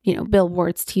is,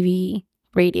 billboards, TV,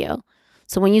 radio?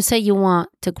 So when you say you want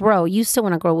to grow, you still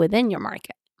want to grow within your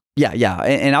market. Yeah.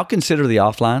 And I'll consider the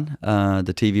offline,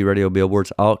 the TV, radio,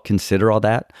 billboards. I'll consider all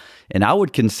that. And I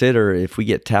would consider, if we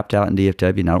get tapped out in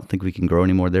DFW, and I don't think we can grow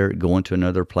anymore there, going to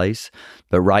another place.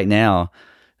 But right now,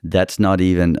 that's not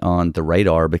even on the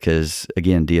radar because,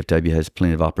 again, DFW has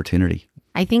plenty of opportunity.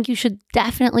 I think you should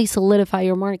definitely solidify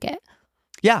your market.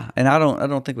 Yeah, and I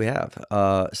don't think we have.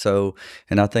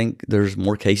 And I think there's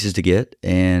more cases to get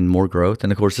and more growth.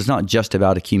 And of course, it's not just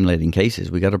about accumulating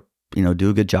cases. We got to, do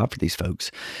a good job for these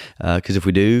folks. Because if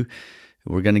we do,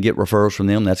 we're going to get referrals from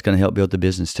them. That's going to help build the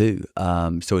business too.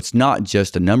 So it's not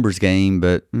just a numbers game,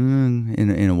 but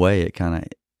in a way, it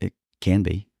can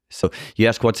be. So you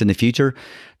ask what's in the future.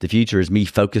 The future is me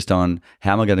focused on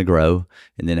how am I going to grow,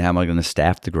 and then how am I going to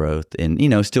staff the growth, and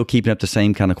still keeping up the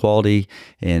same kind of quality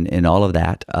and all of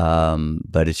that.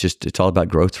 But it's all about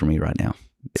growth for me right now.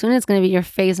 Soon it's going to be your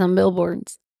face on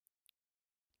billboards,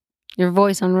 your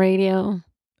voice on radio.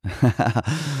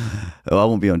 Oh, I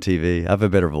won't be on TV. I have a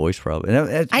better voice probably.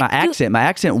 My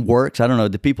accent works. I don't know.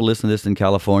 Do people listen to this in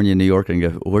California, New York, and go,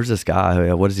 "Where's this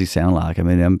guy? What does he sound like?" I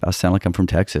mean, I sound like I'm from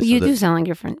Texas. You do sound like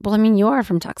you're from. Well, I mean, you are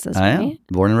from Texas, I right? am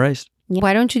born and raised.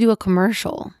 Why don't you do a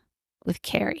commercial with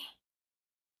Carrie?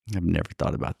 I've never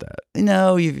thought about that.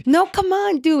 No, come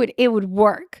on, dude. It would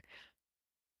work.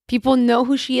 People know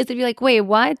who she is. They'd be like, "Wait,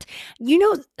 what?"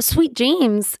 Sweet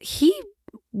James. He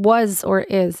was or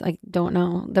is, I don't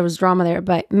know, there was drama there,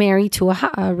 but married to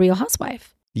a real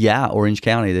housewife. Yeah, Orange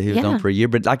County that he was on for a year.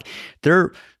 But like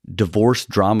their divorce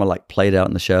drama played out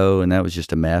in the show, and that was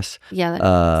just a mess. Yeah,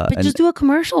 but just do a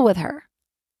commercial with her.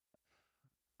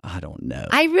 I don't know.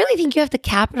 I really think you have to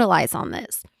capitalize on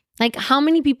this. Like, how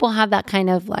many people have that kind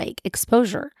of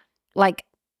exposure?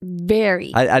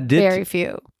 Very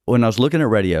few. When I was looking at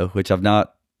radio, which I've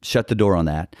not shut the door on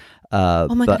that.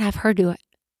 Oh my God, have her do it.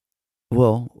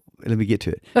 Well, let me get to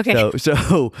it. Okay.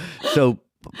 So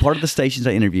part of the stations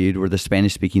I interviewed were the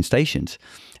Spanish speaking stations.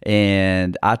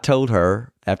 And I told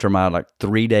her after my like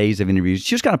 3 days of interviews,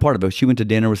 she was kind of part of it. She went to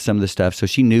dinner with some of the stuff, so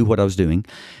she knew what I was doing.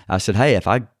 I said, hey, if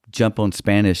I jump on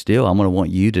Spanish deal, I'm going to want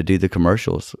you to do the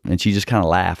commercials. And she just kind of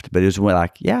laughed, but it was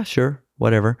like, yeah, sure,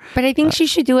 whatever. But I think she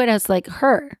should do it as like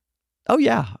her. Oh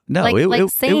yeah, no, like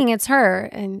saying it's her.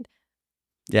 And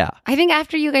yeah, I think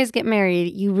after you guys get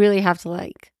married, you really have to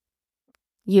like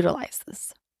utilize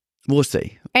this. We'll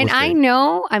see. And I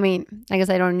know, I mean, I guess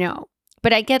I don't know,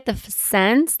 but I get the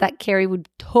sense that Carrie would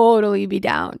totally be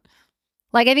down.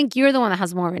 Like, I think you're the one that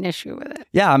has more of an issue with it.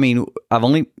 Yeah, I mean, I've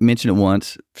only mentioned it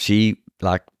once. She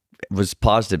like was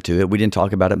positive to it. We didn't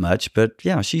talk about it much, but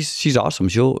yeah, she's awesome.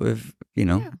 She'll do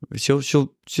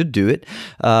it.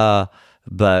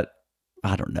 But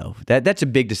I don't know. That's a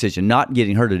big decision. Not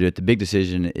getting her to do it. The big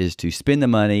decision is to spend the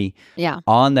money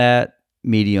on that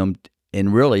medium.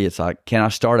 And really, it's like, can I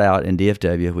start out in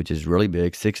DFW, which is really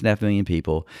big, 6.5 million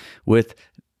people, with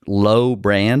low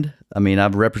brand? I mean,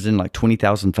 I've represented like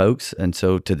 20,000 folks. And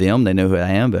so to them, they know who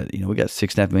I am, but we got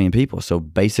 6.5 million people. So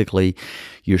basically,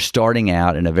 you're starting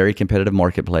out in a very competitive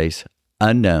marketplace,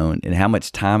 unknown, and how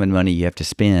much time and money you have to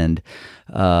spend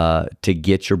to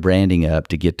get your branding up,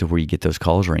 to get to where you get those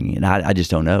calls ringing. And I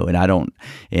just don't know.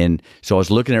 And so I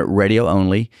was looking at radio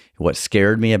only. What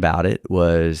scared me about it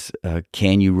was,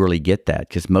 can you really get that?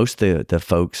 Because most of the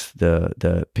folks,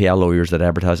 the PI lawyers that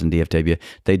advertise in DFW,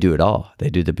 they do it all. They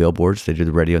do the billboards, they do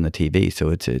the radio and the TV. So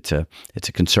it's a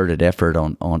concerted effort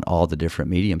on all the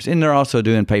different mediums. And they're also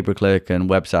doing pay-per-click and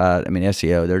website. I mean,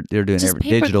 SEO. They're doing just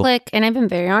digital. Pay-per-click, and I've been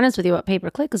very honest with you about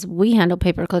pay-per-click because we handle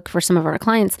pay-per-click for some of our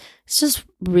clients. It's just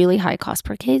really high cost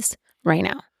per case right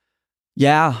now.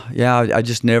 Yeah. I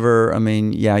just never. I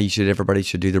mean, yeah, everybody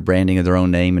should do their branding of their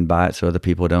own name and buy it so other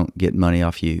people don't get money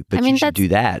off you. But you should do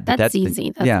that. That's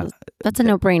easy. That's a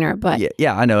no-brainer. But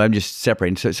yeah, I know. I'm just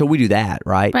separating. So we do that,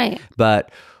 right? Right.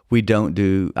 But we don't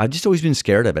do. I've just always been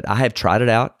scared of it. I have tried it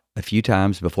out a few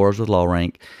times before I was with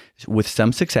LawRank, with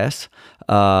some success,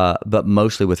 but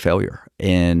mostly with failure.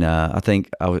 And I think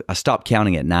I stopped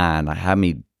counting at 9. How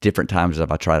many different times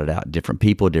have I tried it out? Different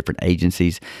people, different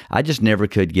agencies. I just never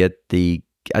could get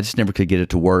it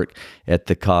to work at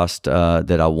the cost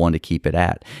that I want to keep it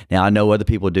at. Now, I know other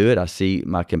people do it. I see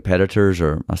my competitors,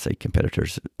 or I say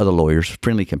competitors, other lawyers,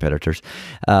 friendly competitors.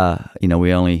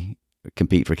 We only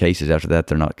compete for cases. After that,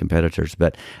 they're not competitors.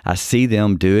 But I see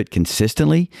them do it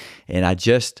consistently, and I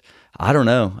don't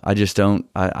know. I just don't.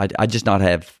 I just not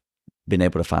have been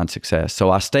able to find success. So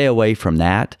I stay away from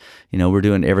that. We're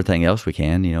doing everything else we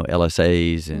can,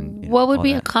 LSAs and what would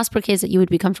be a cost per case that you would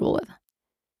be comfortable with?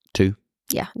 2.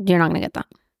 Yeah, you're not going to get that.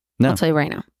 No. I'll tell you right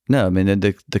now. No, I mean,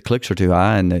 the clicks are too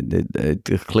high, and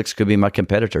the clicks could be my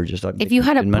competitor. Just like if you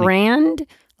had a brand,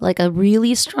 like a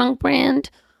really strong brand,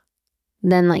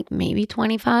 then like maybe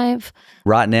 25.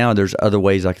 Right now, there's other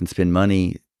ways I can spend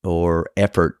money or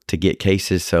effort to get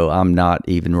cases, so I'm not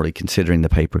even really considering the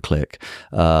pay-per-click.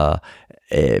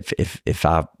 If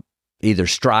I either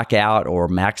strike out or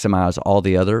maximize all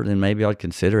the other, then maybe I'd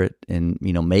consider it. And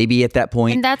maybe at that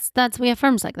point, and that's we have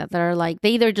firms like that are like,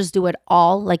 they either just do it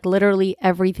all, like literally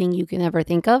everything you can ever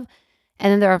think of,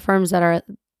 and then there are firms that are,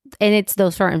 and it's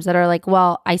those firms that are like,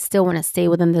 well, I still want to stay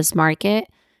within this market,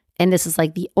 and this is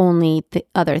like the only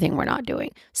other thing we're not doing.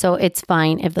 So it's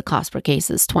fine if the cost per case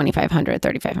is $2,500,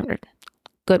 $3,500.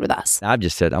 Good with us. I've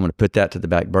just said I'm going to put that to the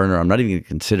back burner. I'm not even going to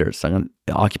consider it. So I'm going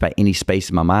to occupy any space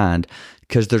in my mind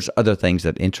because there's other things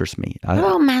that interest me. What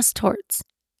about mass torts?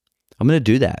 I'm going to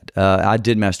do that. I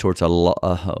did mass torts a lot.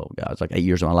 It's like 8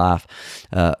 years of my life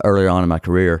earlier on in my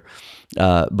career.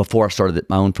 Before I started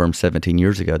my own firm 17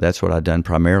 years ago, that's what I'd done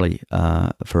primarily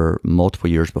for multiple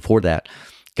years before that.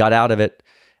 Got out of it.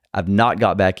 I've not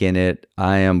got back in it.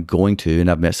 I am going to, and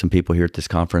I've met some people here at this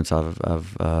conference.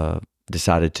 I've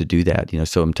decided to do that.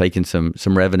 So I'm taking some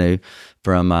revenue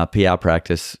from my PI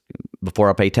practice before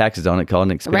I pay taxes on it, called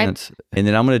an expense, right. And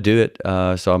then I'm going to do it.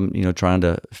 So I'm trying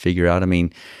to figure out. I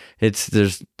mean, it's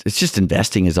just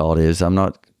investing is all it is. I'm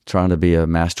not trying to be a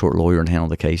mass tort lawyer and handle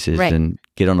the cases, right, and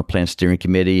get on a plan steering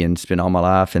committee and spend all my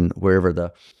life and wherever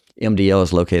the MDL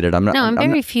is located.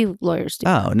 Very few lawyers do.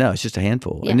 Oh, no, it's just a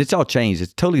handful. Yeah. And it's all changed.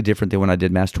 It's totally different than when I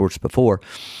did mass torts before.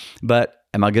 But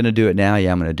am I going to do it now?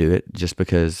 Yeah, I'm going to do it just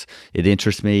because it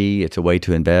interests me. It's a way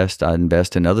to invest. I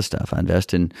invest in other stuff. I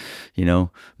invest in,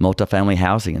 multifamily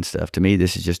housing and stuff. To me,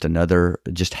 this is just another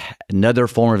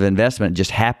form of investment. It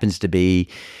just happens to be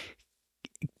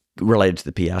related to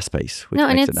the PI space, which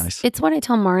makes it nice. It's what I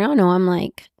tell Mariano. I'm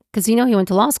like, because he went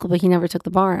to law school, but he never took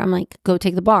the bar. I'm like, go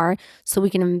take the bar so we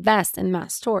can invest in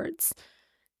mass torts.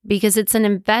 because it's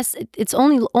an it's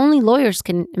only lawyers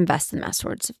can invest in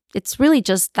Masterworks. It's really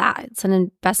just that. It's an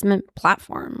investment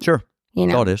platform. Sure. You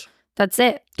That's know, all it is. that's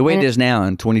it. The way And it is now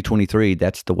in 2023,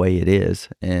 that's the way it is.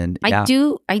 And I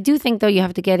do think though you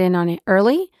have to get in on it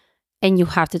early and you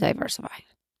have to diversify.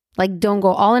 Like don't go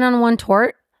all in on one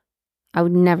tort. I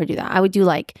would never do that. I would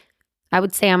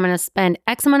say I'm going to spend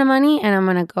X amount of money and I'm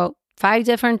going to go 5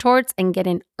 different torts and get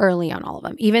in early on all of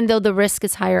them. Even though the risk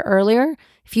is higher earlier,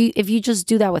 if you just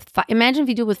do that with imagine if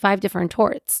you do it with 5 different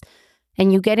torts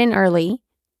and you get in early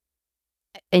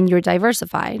and you're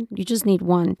diversified, you just need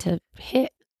one to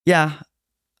hit. Yeah,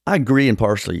 I agree and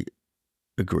partially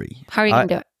agree. How are you going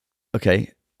to do it?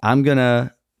 Okay,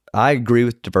 I agree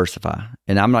with diversify,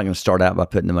 and I'm not going to start out by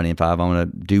putting the money in 5. I'm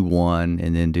going to do one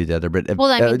and then do the other. But Well,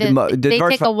 I mean, they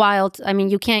take a while.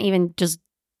 You can't even just.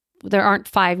 There aren't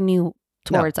 5 new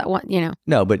torts at one. You know.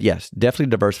 No, but yes,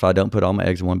 definitely diversify. Don't put all my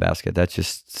eggs in one basket. That's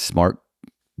just smart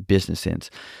business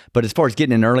sense. But as far as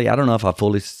getting in early, I don't know if I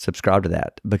fully subscribe to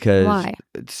that because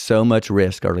it's so much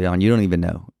risk early on. You don't even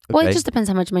know. Okay? Well, it just depends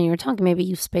how much money you're talking. Maybe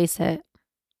you space it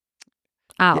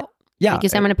out. Yeah. Like you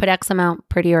say, I'm going to put X amount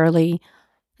pretty early.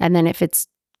 And then if it's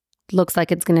looks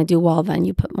like it's going to do well, then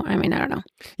you put more. I mean, I don't know.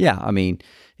 Yeah. I mean,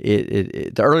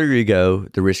 the earlier you go,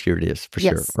 the riskier it is for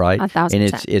sure. Right. 1,000%.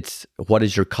 And it's what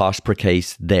is your cost per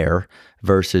case there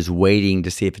versus waiting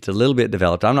to see if it's a little bit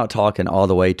developed. I'm not talking all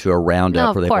the way to a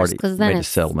roundup where they've already made a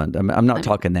settlement. I'm not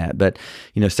talking that, but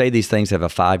say these things have a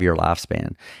 5-year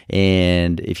lifespan.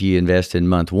 And if you invest in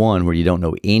month 1 where you don't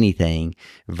know anything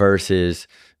versus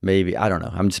maybe, I don't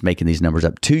know, I'm just making these numbers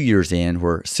up, 2 years in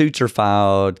where suits are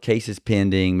filed, cases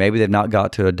pending, maybe they've not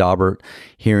got to a Daubert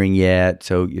hearing yet.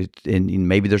 So and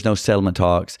maybe there's no settlement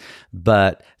talks,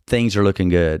 but things are looking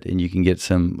good and you can get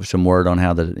some word on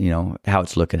how how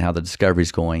it's looking, how the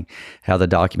discovery's going, how the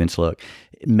documents look.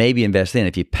 Maybe invest in.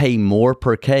 If you pay more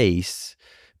per case,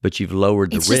 but you've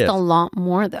lowered the risk. It's just a lot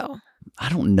more though. I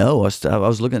don't know. I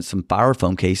was looking at some fire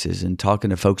foam cases and talking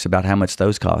to folks about how much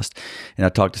those cost. And I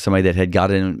talked to somebody that had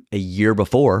got in a year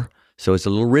before. So it's a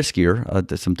little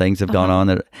riskier. Some things have gone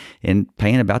on and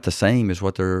paying about the same as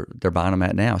what they're buying them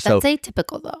at now. That's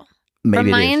atypical though. Maybe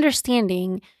from my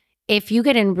understanding, if you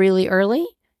get in really early,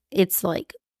 it's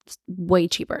like way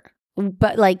cheaper,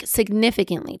 but like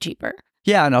significantly cheaper.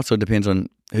 Yeah. And also depends on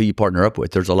who you partner up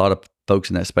with. There's a lot of folks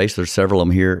in that space. There's several of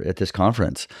them here at this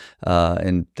conference,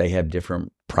 and they have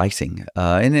different pricing.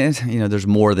 And there's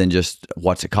more than just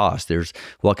what's it cost. There's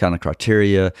what kind of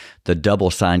criteria, the double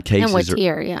signed cases. And what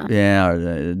tier, yeah.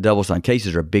 Yeah, double signed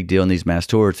cases are a big deal in these mass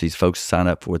torts. These folks sign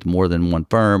up with more than one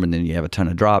firm, and then you have a ton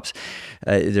of drops.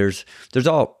 There's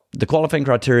all. The qualifying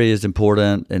criteria is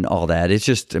important and all that. It's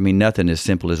just, nothing as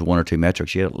simple as 1 or 2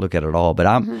 metrics. You got to look at it all. But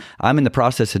I'm in the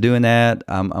process of doing that.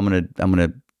 I've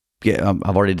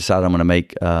already decided I'm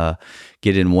gonna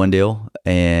get in one deal,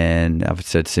 and I've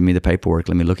said send me the paperwork.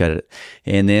 Let me look at it,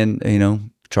 and then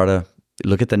try to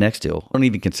look at the next deal. I don't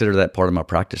even consider that part of my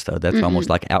practice though. That's almost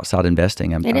like outside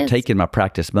investing. I'm taking my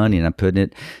practice money and I'm putting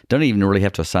it. Don't even really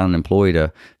have to assign an employee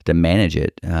to manage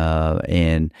it.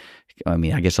 And I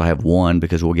guess I'll have one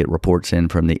because we'll get reports in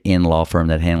from the law firm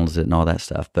that handles it and all that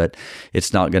stuff, but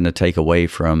it's not going to take away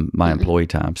from my employee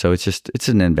time. So it's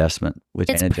an investment.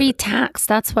 It's pre-tax.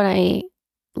 That's what I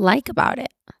like about it.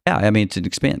 Yeah, it's an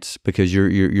expense because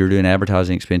you're doing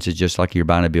advertising expenses just like you're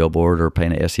buying a billboard or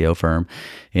paying an SEO firm.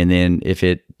 And then if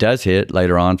it does hit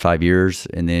later on 5 years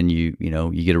and then you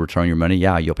get a return on your money,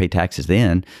 yeah, you'll pay taxes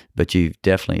then, but you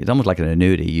definitely, it's almost like an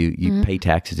annuity. You pay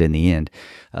taxes in the end.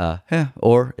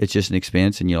 Or it's just an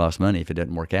expense and you lost money if it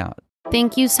doesn't work out.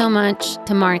 Thank you so much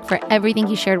to Mark for everything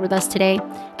he shared with us today.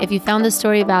 If you found this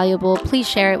story valuable, please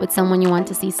share it with someone you want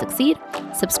to see succeed.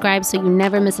 Subscribe so you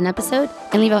never miss an episode,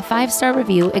 and leave a 5-star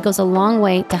review. It goes a long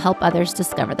way to help others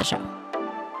discover the show.